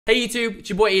Hey YouTube, it's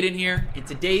your boy Aydan here, and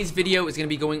today's video is going to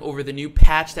be going over the new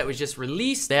patch that was just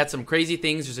released. They had some crazy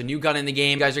things. There's a new gun in the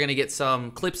game. You guys are going to get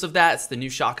some clips of that. It's the new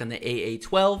shotgun, the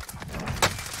AA-12.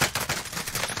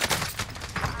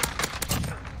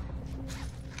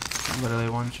 Literally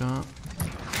one shot.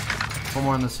 One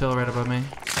more on this hill right above me.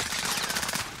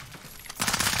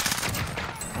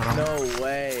 No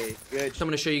way. Good. So I'm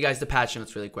going to show you guys the patch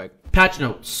notes really quick. Patch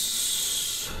notes.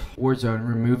 Warzone,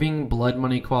 removing blood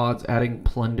money quads, adding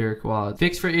plunder quads.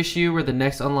 Fix for issue where the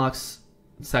next unlocks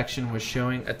section was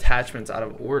showing attachments out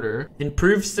of order.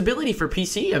 Improved stability for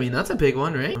PC. I mean, that's a big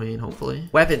one, right? I mean, hopefully.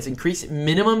 Weapons, increase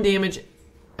minimum damage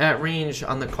at range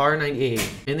on the Car 98,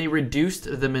 and they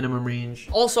reduced the minimum range.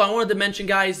 Also, I wanted to mention,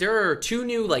 guys, there are two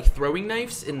new like throwing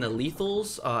knives in the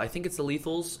lethals. I think it's the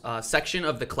lethals section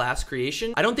of the class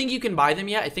creation. I don't think you can buy them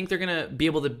yet. I think they're gonna be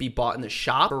able to be bought in the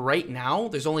shop. For right now,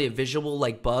 there's only a visual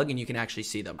like bug, and you can actually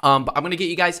see them. But I'm gonna get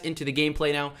you guys into the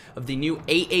gameplay now of the new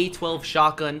AA-12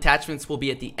 shotgun. Attachments will be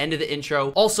at the end of the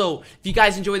intro. Also, if you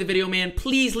guys enjoy the video, man,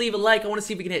 please leave a like. I want to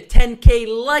see if we can hit 10K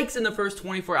likes in the first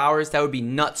 24 hours. That would be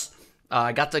nuts.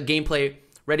 I got the gameplay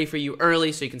ready for you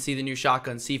early so you can see the new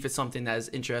shotgun, see if it's something that is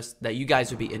that you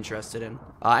guys would be interested in.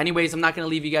 Anyways, I'm not going to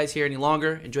leave you guys here any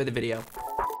longer. Enjoy the video.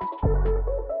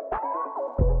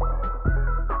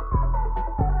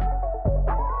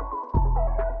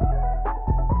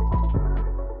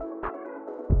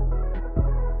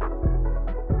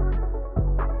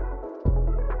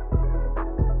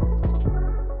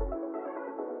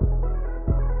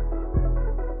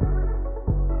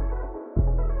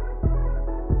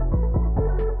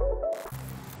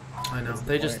 I know.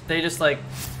 They just like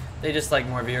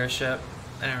more viewership.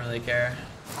 I don't really care.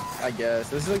 I guess.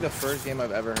 This is like the first game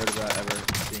I've ever heard about ever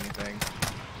being a thing.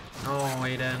 Oh,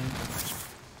 Aydan.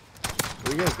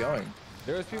 Where are you guys going?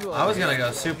 There's people. I was gonna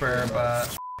go super,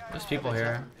 but there's people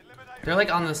here. They're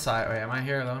like on this side. Wait, am I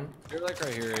here alone? They're like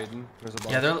right here, Aydan. There's a box.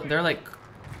 Yeah, they're like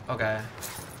okay.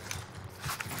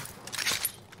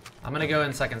 I'm gonna go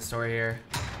in second story here.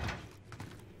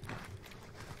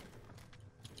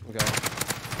 Okay.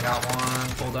 Got one,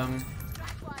 pulled him.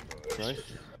 Nice.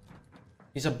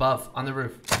 He's above, on the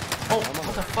roof. Oh,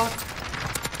 what the fuck?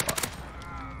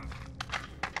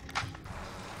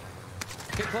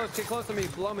 Get close to me,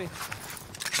 blow me.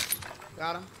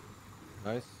 Got him.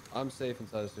 Nice. I'm safe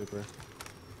inside of super.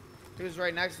 He was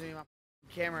right next to me. My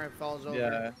camera falls over.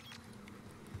 Yeah.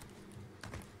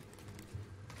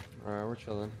 Alright, we're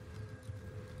chilling.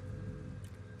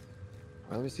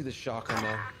 Alright, let me see the shotgun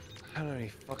now. I don't know any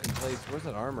fucking plates. Where's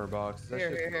that armor box? That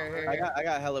Here. I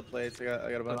got hella plates. I got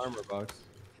a An bunch. armor box.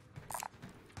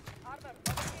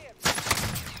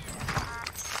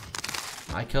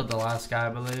 I killed the last guy, I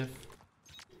believe.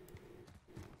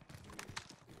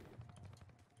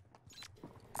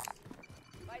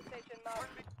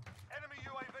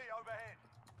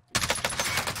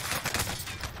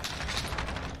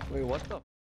 Wait, what the?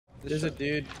 There's a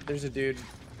dude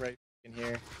right in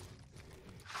here.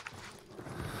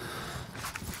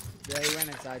 Yeah, he went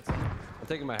inside too. I'm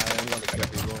taking my heli. I'm going to kill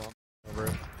people. Over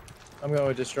it. I'm going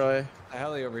to destroy. A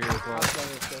heli over here as I'll well. play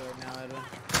this shit right now, Aydan.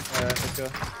 Alright, let's go.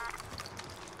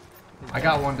 I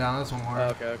got one down, there's one more.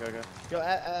 Oh, okay. Yo,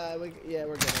 yeah,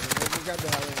 we're good. We'll grab the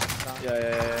heli.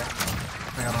 Yeah.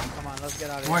 I got one. Come on, let's get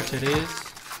out of More here. titties.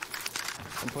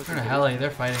 I'm pushing They're in a heli, they're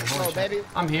fighting. Holy Oh, shit. baby.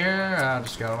 I'm here,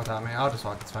 just go without me. I'll just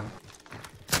walk, it's fine.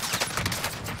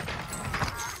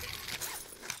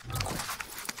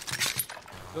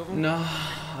 No,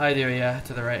 I do, yeah,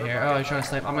 to the right here. Oh, he's trying to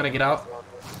snipe. I'm gonna get out.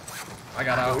 I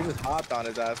got We out. just hopped on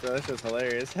his ass, bro. That's just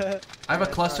hilarious. I have a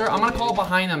cluster. I'm gonna call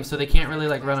behind them so they can't really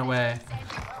like run away. Get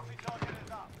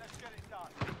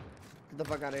the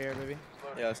fuck out of here, baby.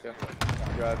 Yeah, let's go.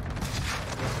 God.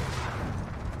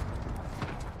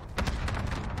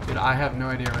 Dude, I have no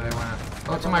idea where they went.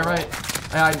 Oh, to my right.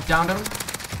 I downed him.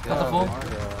 Got the full.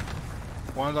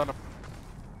 One's on the.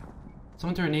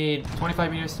 Someone threw a nade.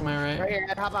 25 meters to my Right right. here,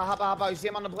 Ed, hop out. You see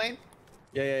him on the plane?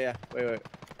 Yeah. Wait.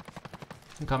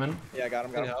 I'm coming. Yeah, I got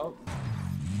him. Can help.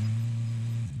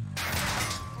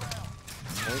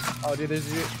 Oh, dude, there's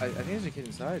a dude. I think there's a kid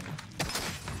inside.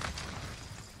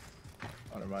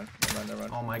 Oh, never mind.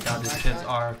 Oh my god, these kids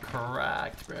are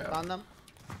cracked, bro. On them?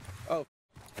 Oh.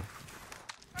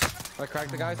 I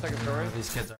cracked the guy, second story. These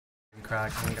kids are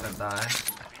cracked. I'm gonna die.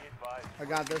 I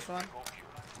got this one.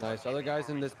 Nice. Other guys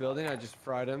in this building, I just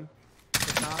fried him.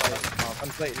 I'm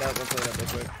plating up real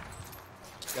quick.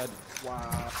 Dead.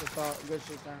 Wow. Good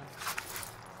shit there.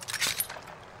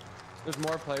 There's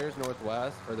more players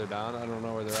northwest, further down. I don't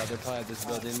know where they're at. They're probably at this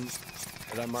building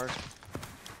that I marked.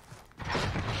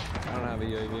 I don't have a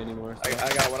UAV anymore. So. I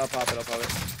got one. I'll pop it. Pop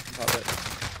it.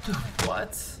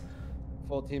 What?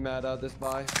 full team at this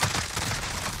buy.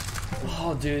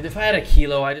 Oh, dude, if I had a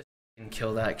kilo, I'd just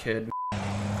kill that kid.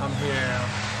 I'm here.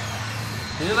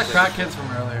 These are the crack kids from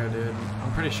earlier, dude.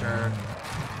 I'm pretty sure.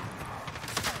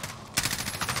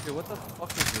 Dude, what the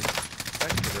fuck is this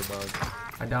spectator bug?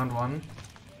 I downed one.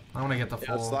 I want to get the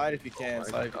Yeah, full. slide if you can. Oh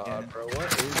Slide if you my can. God, bro. What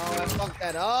is Oh, I this? fucked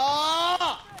that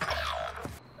up.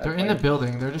 They're in the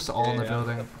building. They're just all in the Yeah.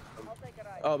 building.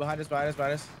 Oh, behind us, behind us,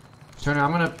 behind us. Turner,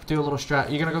 I'm gonna do a little strat.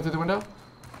 You gonna go through the window?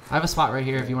 I have a spot right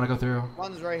here if you want to go through.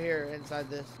 One's right here inside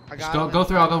this. I Just got him go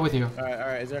through. I'll go with you. All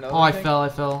right. Is there another Oh, one? I fell. I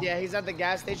fell. Yeah, he's at the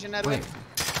gas station, Edwin. Wait.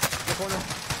 The corner. At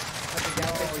the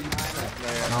gas station behind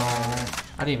us. No,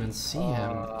 I didn't even see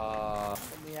him.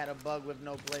 He had a bug with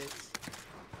no plates.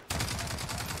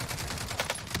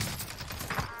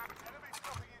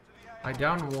 I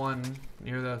downed one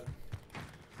near the.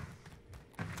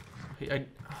 I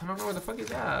don't know where the fuck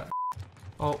he's at.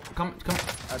 Oh, come.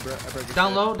 I broke his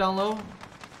Down shit. low, down low.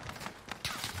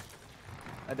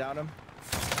 I downed him.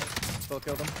 Still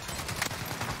killed him.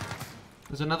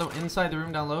 There's another one inside the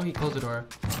room down low. He closed the door.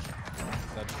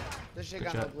 This shit Good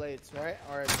got no shot. plates, right?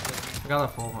 Or I got a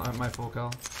full, my full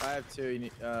kill. I have two. You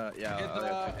need, yeah. Get I have two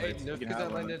Aydan, plates. no You can kids have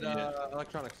that one if landed you need it.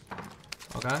 electronics.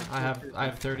 Okay, I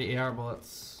have 30 AR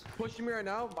bullets. Pushing me right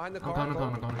now behind the car. I'm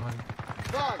coming.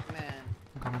 fuck, man.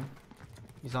 I'm coming.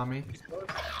 He's on me.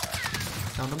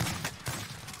 Downed him.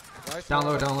 Nice Down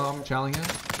one. low. I'm challenging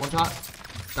him. One shot.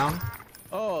 Down.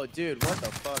 Oh, dude, what the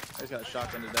fuck? I just got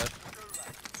shotgun to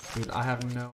death. Dude, I have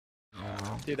no.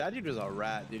 ammo. Dude, that dude was a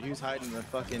rat, dude. He was hiding in the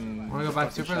fucking. Wanna go back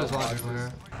fucking super? There's a shell lot of people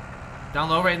boxes. here. Down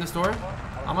low, right in this door.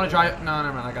 I'm gonna drive. No,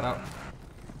 never mind. I got out.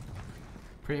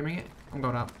 Pre-aiming it. I'm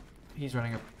going up. He's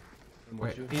running up.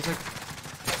 Wait, he's like.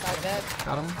 Inside dead.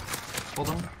 Got him. Hold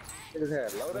him.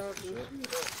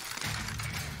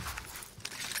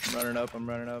 I'm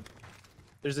running up.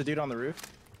 There's a dude on the roof.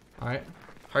 All right.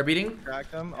 Heart beating.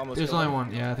 Cracked him. Almost There's killed only him.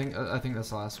 one. Yeah, I think that's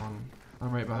the last one.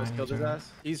 I'm right behind Almost you. killed his Turner.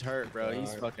 ass. He's hurt, bro. He's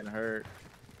Alright. fucking hurt.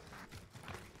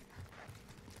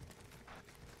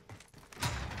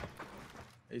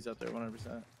 He's up there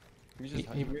 100%. You just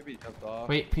He- maybe jumped off.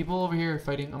 Wait, people over here are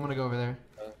fighting. I'm gonna go over there.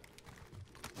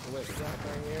 Wait, Right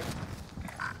here.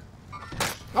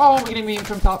 Oh, getting me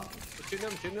from top. shooting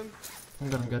him. I'm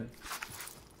good.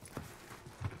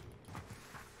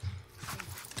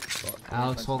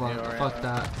 Alex, hold on. Fuck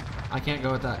that. I can't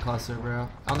go with that cluster, bro.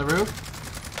 On the roof.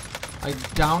 I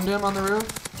downed him on the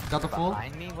roof. Got the full.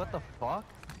 Behind me? What the fuck?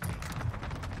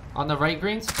 On the right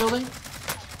green building.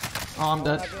 Oh, I'm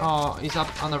dead. Oh, he's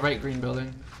up on the right green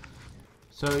building.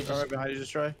 So he All just, right, behind you,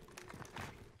 just try.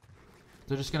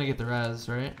 they're just gonna get the res,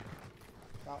 right?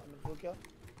 Got him the full kill.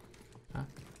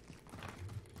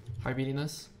 High beating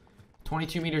this.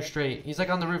 22 meters straight. He's like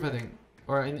on the roof, I think.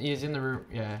 Or he's in the roof.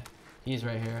 Yeah, he's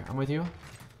right here. I'm with you.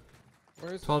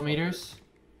 Where is 12 meters.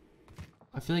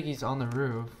 I feel like he's on the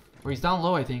roof. Or he's down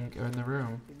low, I think, or in the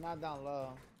room. He's not down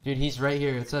low. Dude, he's right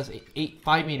here. It says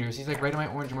 5 meters. He's like right on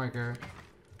my orange marker.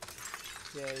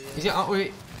 Yeah. He's oh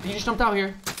wait, he just jumped out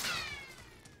here.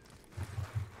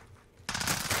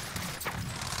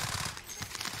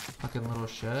 Fucking little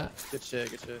shit. Good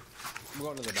shit. I'm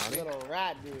going to the bounty. Little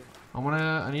rat, dude.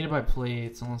 I need to buy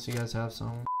plates unless you guys have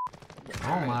some.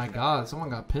 Oh my god, someone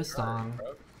got pissed on.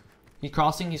 He's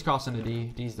crossing to D.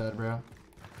 D's dead, bro.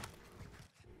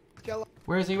 Kill him.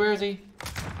 Where is he?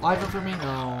 Live him for me?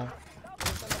 No.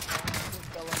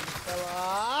 Kill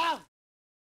him.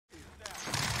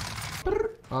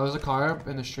 Oh, there's a car up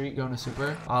in the street going to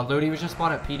super. Lodi was just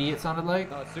spotted at PD, it sounded like.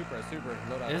 No, it's super.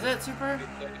 Load out. Is it super?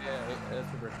 Yeah,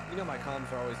 it's super. You know my comms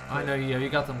are always. I know you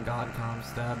got them god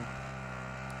comms, Dad.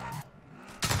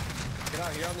 Get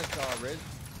out here on this ridge.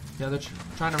 Yeah, they're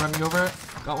trying to run me over it.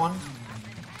 Got one.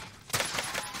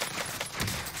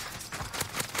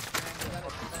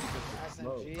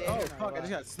 SMG. Oh fuck! I just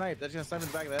got sniped. in the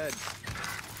back of the head.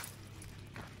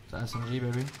 It's SMG,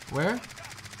 baby. Where?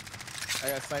 I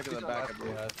got sniped in the back. I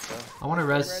believe. I want to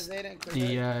res. Res Aydan, quick D,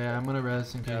 res. yeah, I'm gonna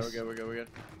res in case. Yeah, we're good.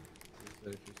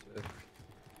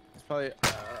 It's probably.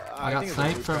 I got think it's a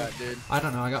sniped loot from. rat, dude. I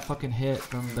don't know. I got fucking hit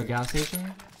from the gas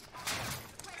station.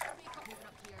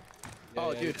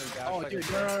 Oh, dude. Oh, dude.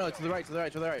 No. To the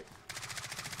right.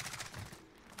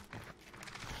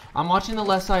 I'm watching the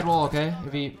left side wall, okay?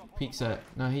 If he peeks it.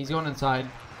 No, he's going inside.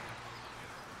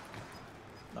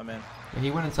 Oh man. Yeah,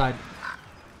 he went inside.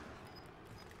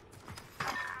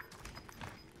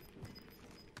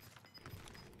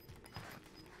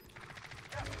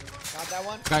 Got that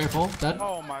one. Got your full. Dead.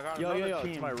 Oh my god, Yo, another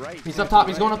to team. my right. He's up top.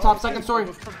 He's going up top. Second story.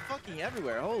 From fucking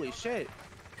everywhere. Holy shit.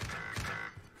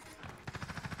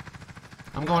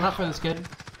 I'm going up for this kid.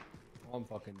 I'm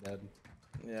fucking dead.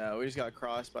 Yeah, we just got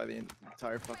crossed by the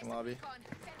entire fucking lobby.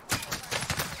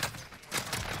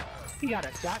 He got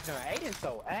a shotgun. Aydan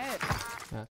so ass.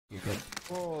 Yeah, you're good.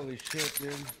 Holy shit,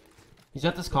 dude. He's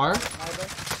at this car. Sniper.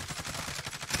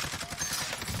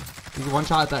 He's one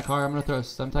shot at that car. I'm gonna throw a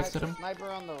stem text at him. Sniper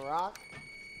on the rock.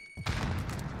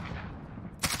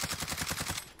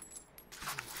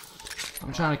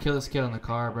 I'm trying to kill this kid on the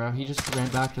car, bro. He just ran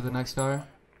back to the next car.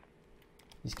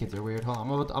 These kids are weird. Hold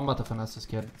on, I'm about to finesse this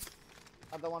kid.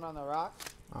 Other one on the rock.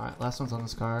 Alright, last one's on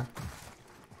this car.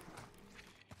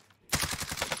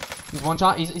 He's one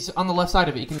shot. He's on the left side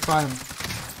of it. You can try him.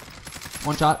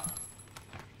 One shot.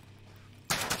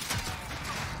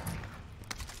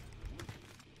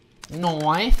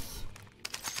 Nice.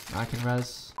 I can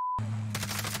res.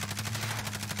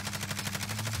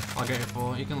 I'll get you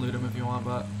full. You can loot him if you want,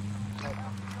 but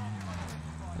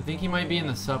I think he might be in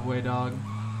the subway, dog.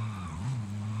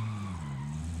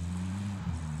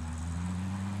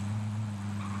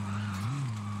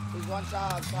 He's one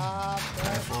shot. Top.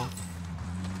 Careful.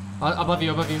 Above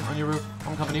you, on your roof.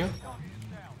 I'm coming to you.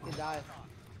 He died.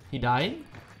 He died?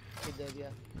 He did,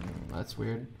 yeah. That's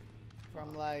weird.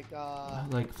 From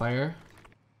like fire.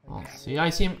 Oh, see, I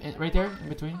see him right there in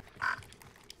between. Do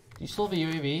you still have a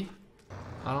UAV?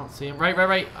 I don't see him. Right,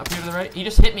 up here to the right. He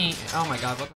just hit me. Oh my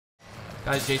god, what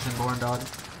the guy's Jason Bourne, dog.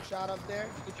 shot up there.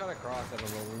 You try to cross, I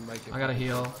don't know. We might get I gotta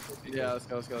heal. Yeah, let's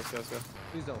go.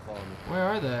 Please don't follow me. Where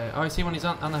are they? Oh, I see when he's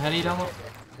on the heady down low.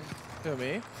 Who,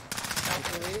 me?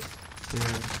 Dude,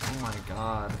 oh my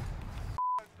god.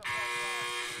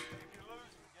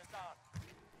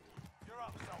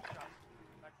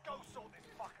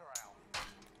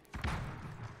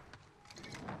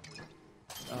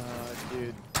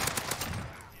 Dude.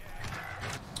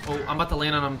 Oh, I'm about to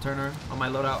land on him, Turner, on my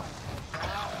loadout.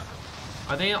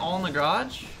 Are they all in the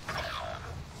garage?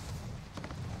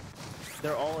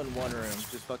 They're all in one room,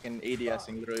 just fucking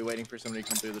ADSing, literally waiting for somebody to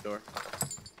come through the door.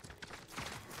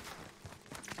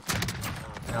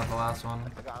 I got the last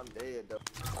one. I got him dead, though.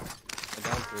 I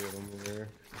got 3 of them over here.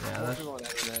 Yeah, that's... on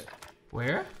that internet.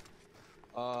 Where?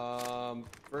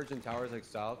 Virgin Towers, like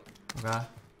south. Okay.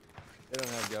 They don't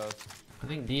have ghosts. I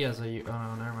think D has a... Oh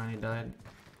no, never mind, he died.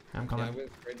 I'm coming.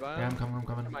 Yeah, I'm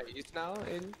coming. Am I east now,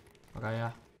 Aydan? Okay,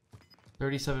 yeah.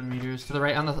 37 meters to the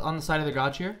right, on the side of the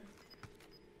garage here.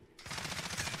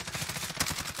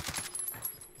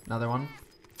 Another one.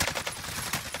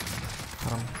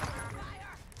 Got him.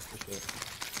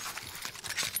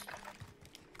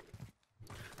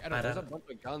 Adam, there's a bunch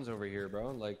of guns over here,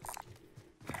 bro. Like,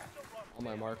 on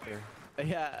my marker.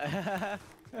 Yeah.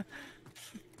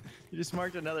 You just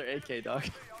marked another AK, dog.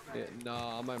 Yeah, no,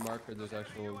 on my marker there's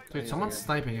actual... Dude, someone's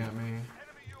sniping at me.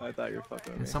 I thought you were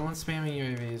fucking with And me. someone's spamming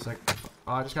UAVs. Like,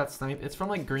 oh, I just got sniped. It's from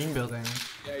like green building.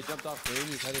 Yeah, he jumped off green,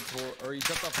 he's headed toward... Or he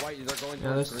jumped off white, they're going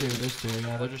Yeah, towards there's green. two.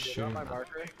 Yeah, they're just On shooting. my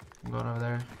marker. I'm going over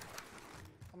there.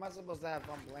 How am I supposed to have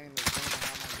fun playing this game and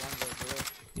how my guns are good?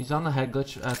 He's on the head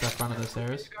glitch at the front of the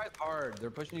stairs. You guys hard. They're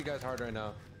pushing you guys hard right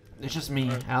now. It's just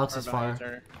me. Alex is far.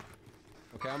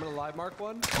 Okay, I'm gonna live mark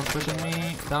one. One's pushing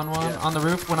me. Down one. Yeah. On the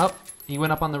roof. Went up. He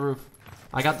went up on the roof.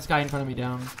 I got this guy in front of me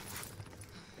down.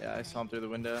 Yeah, I saw him through the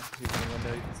window. He's in the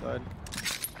window inside.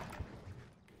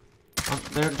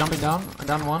 They're jumping down.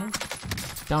 Down one.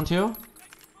 Down two.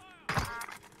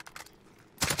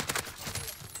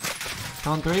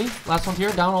 Down three. Last one's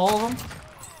here. Down all of them.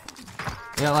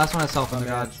 Yeah, last one has self in the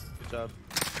garage. Good job.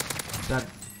 Dead.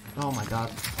 Oh my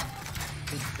god.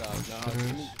 Good job. No, we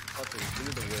need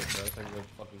to whip, bro. I think we're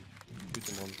fucking shoot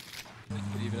them on.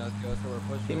 Even as go, so we're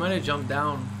pushing. He might have jumped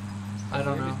down. I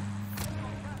don't know.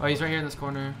 Oh, he's right here in this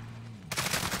corner.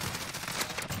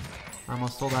 I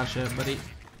almost stole that shit, but he...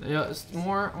 Yeah, it's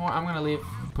more. I'm gonna leave.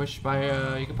 Push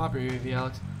by, you can pop your UAV,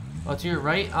 Alex. Oh, to your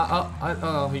right?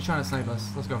 Oh, he's trying to snipe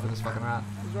us. Let's go for this fucking rat.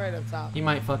 He's right up top. He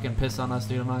might fucking piss on us,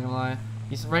 dude. I'm not gonna lie.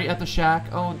 He's right at the shack.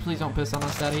 Oh, please don't piss on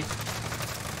us, daddy. You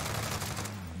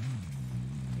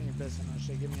ain't pissing on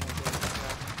shit. Give me a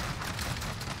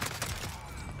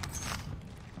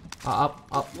Up,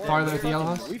 farther at the yellow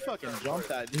house. We fucking jumped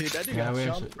that dude. That dude Yeah, got we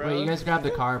jumped, actually. bro. Wait, you guys grabbed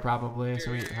the car probably,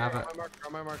 so we have it.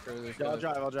 On my marker. Yeah, I'll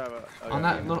drive. Okay. On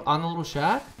that little, on the little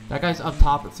shack. That guy's up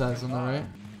top. It says on the right.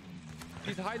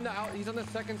 He's hiding out. He's on the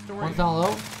second story. One's down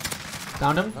low.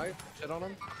 Downed him. Nice. Shit on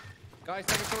him. Guys,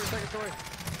 second story.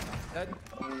 Dead.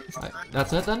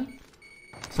 That's it then.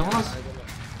 Someone was.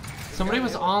 Somebody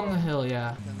was on the hill.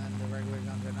 Yeah. and then the regular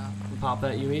guns are not. Pop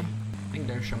that UE. I think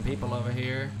there's some people over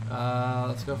here.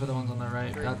 Let's go for the ones on the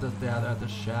right. They're at the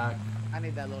shack. I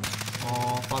need that little.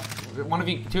 Oh fuck. One of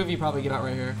you, two of you probably get out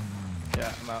right here.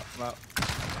 Yeah, I'm out. Right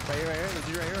here. There's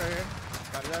you right here.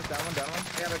 Got it. Down one.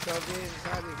 I got a trophy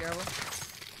inside. Be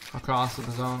careful. Across to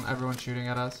the zone. Everyone's shooting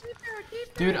at us.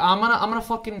 Dude, I'm gonna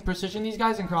fucking precision these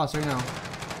guys and cross right now.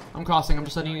 I'm crossing. I'm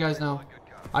just letting you guys know.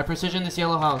 I precision this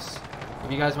yellow house.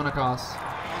 If you guys want to cross.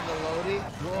 On the loadie.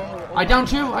 Whoa. I down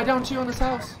two. I down two on this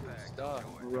house.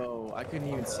 Bro, I couldn't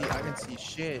even see. I didn't see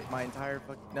shit. My entire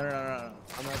fucking. No.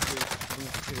 I'm actually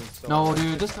shooting so No,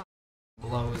 dude, this guy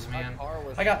blows, man.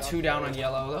 I got two down on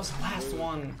yellow. That was the last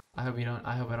one. I hope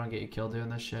I don't get you killed doing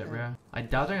this shit, bro. I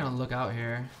doubt they're gonna look out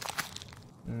here.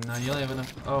 No, you only have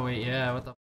enough. Oh wait, yeah. What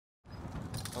the?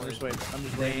 I'm just waiting.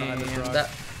 Behind this rock. That.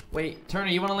 Wait, Turner,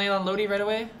 you want to land on Lodi right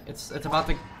away? It's about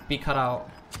to be cut out.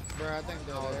 Bro, I think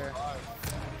they're there.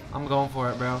 I'm going for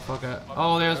it, bro. Fuck it.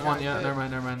 Oh, there's one. Yeah, never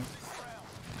mind.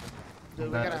 Dude,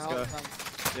 we gotta help them.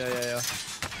 Yeah.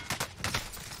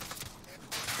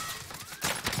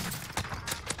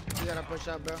 You gotta push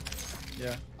up, bro.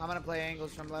 Yeah. I'm gonna play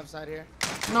angles from left side here.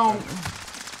 No.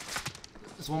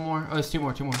 There's one more. Oh, there's two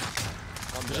more.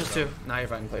 There's just two. Now you're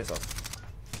fighting place off.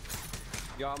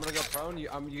 Yo, I'm gonna go prone. You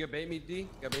gonna bait me, D? You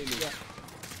gotta bait me. Yeah.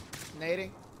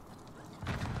 Nading.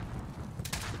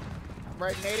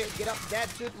 Right, nading. Get up, dead.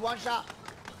 Shoot, one shot.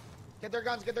 Get their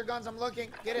guns. I'm looking.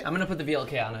 Get it. I'm gonna put the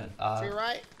VLK on it. To your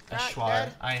right. Crack, Schwar.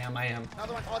 dead. I am.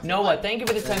 Another one. Know what? Thank you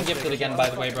for the 10 gifted again, by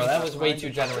the way, bro. That was way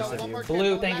too generous of you.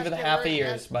 Blue, thank you for the half a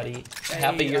years, buddy.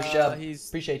 Half a year shove.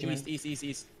 Appreciate you, man.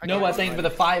 East. Know what? Thank you for the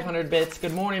 500 bits.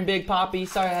 Good morning, Big Poppy.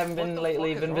 Sorry I haven't been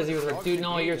lately. Been busy with work. Dude,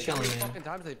 no, you're chilling, man.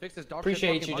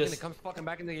 Appreciate you just. Comes fucking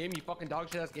back in the game. You fucking dog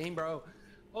shit ass game, bro.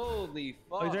 Holy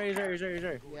fuck. Oh, he's there.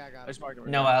 Yeah, I got I it. just marked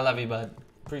him. No, I love you, bud.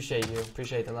 Appreciate you.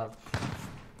 Appreciate the love.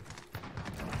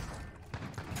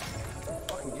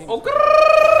 Okay.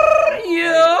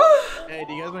 Yeah. Hey,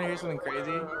 do you guys want to hear something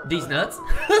crazy? These nuts.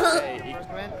 Hey, First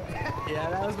win. yeah,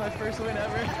 that was my first win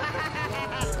ever.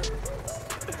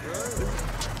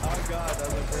 Oh god, that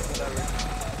was my first win ever.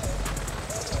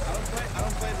 I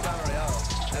don't play the Battle Royale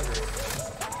ever.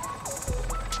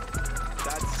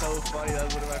 That's so funny. That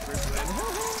was one of my first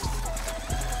wins.